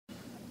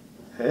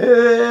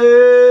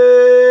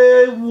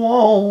A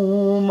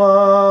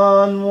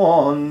woman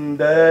one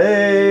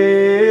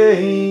day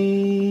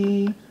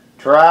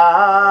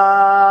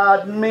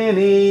tried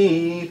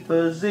many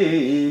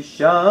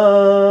physicians,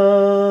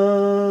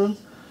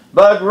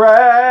 but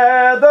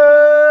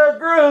rather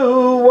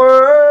grew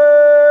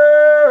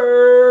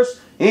worse.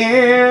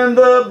 In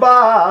the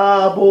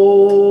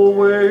Bible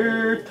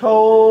we're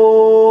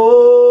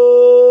told,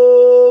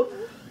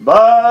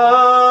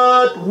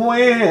 but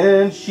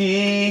when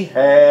she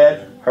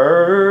had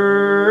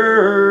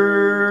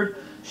heard,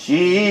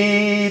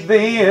 she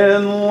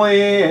then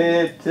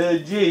went to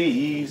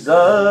Jesus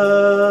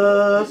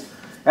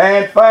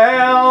and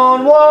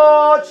found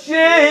what she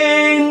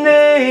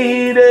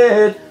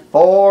needed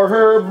for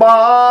her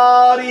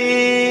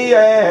body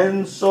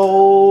and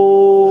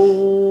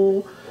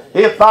soul.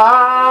 If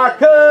I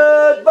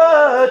could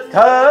but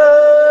touch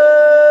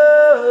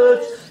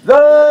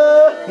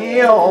the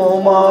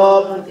hem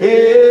of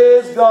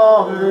His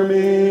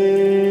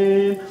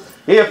garment,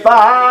 if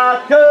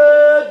I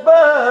could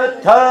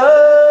but touch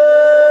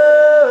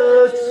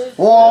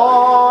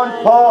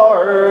one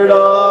part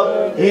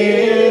of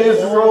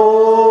His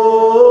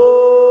robe,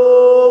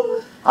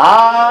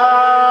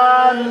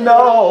 I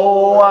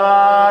know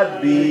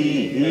I'd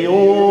be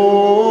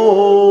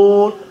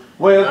healed,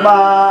 with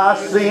my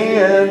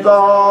sins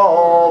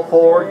all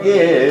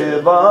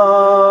forgiven.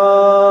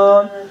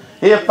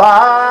 If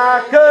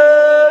I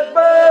could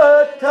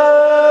but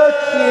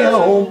touch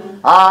Him,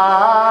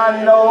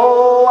 I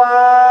know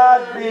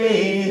I'd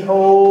be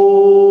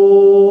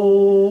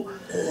whole.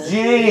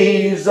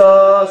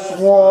 Jesus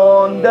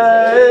one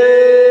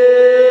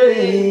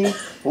day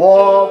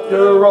walked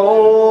the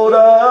road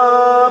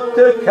up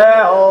to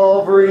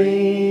Calvary,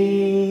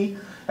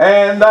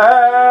 and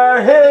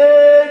there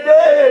He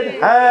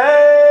did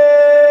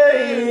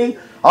hang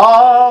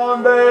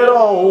on that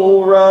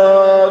old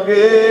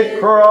rugged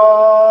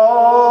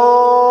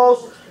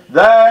cross,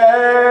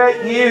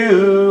 that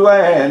you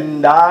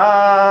and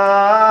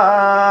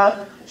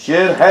I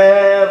should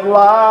have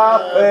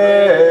life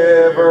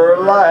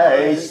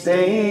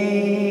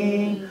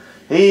everlasting.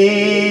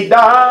 He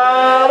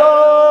died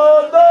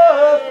on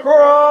the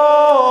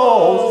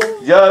cross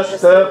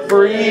just to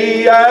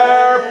free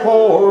our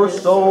poor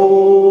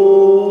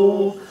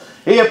souls.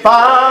 If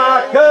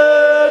I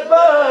could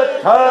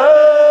but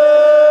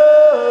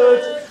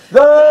touch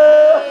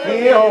the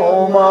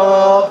hem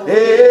of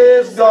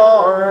His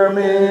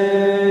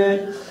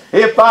garment,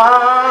 if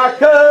I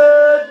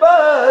could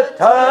but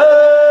touch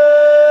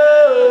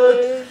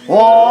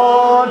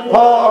one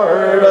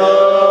part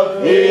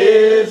of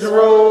His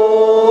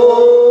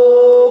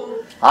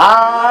robe,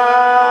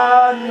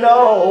 I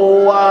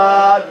know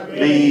I'd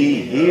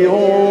be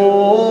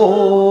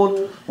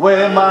healed,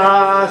 with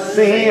my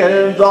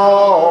sins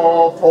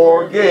all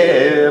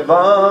forgiven.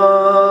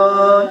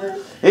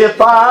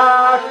 If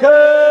I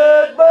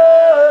could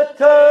but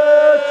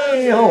touch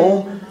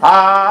Him,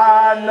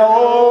 I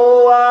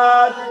know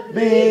I'd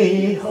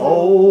be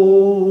whole.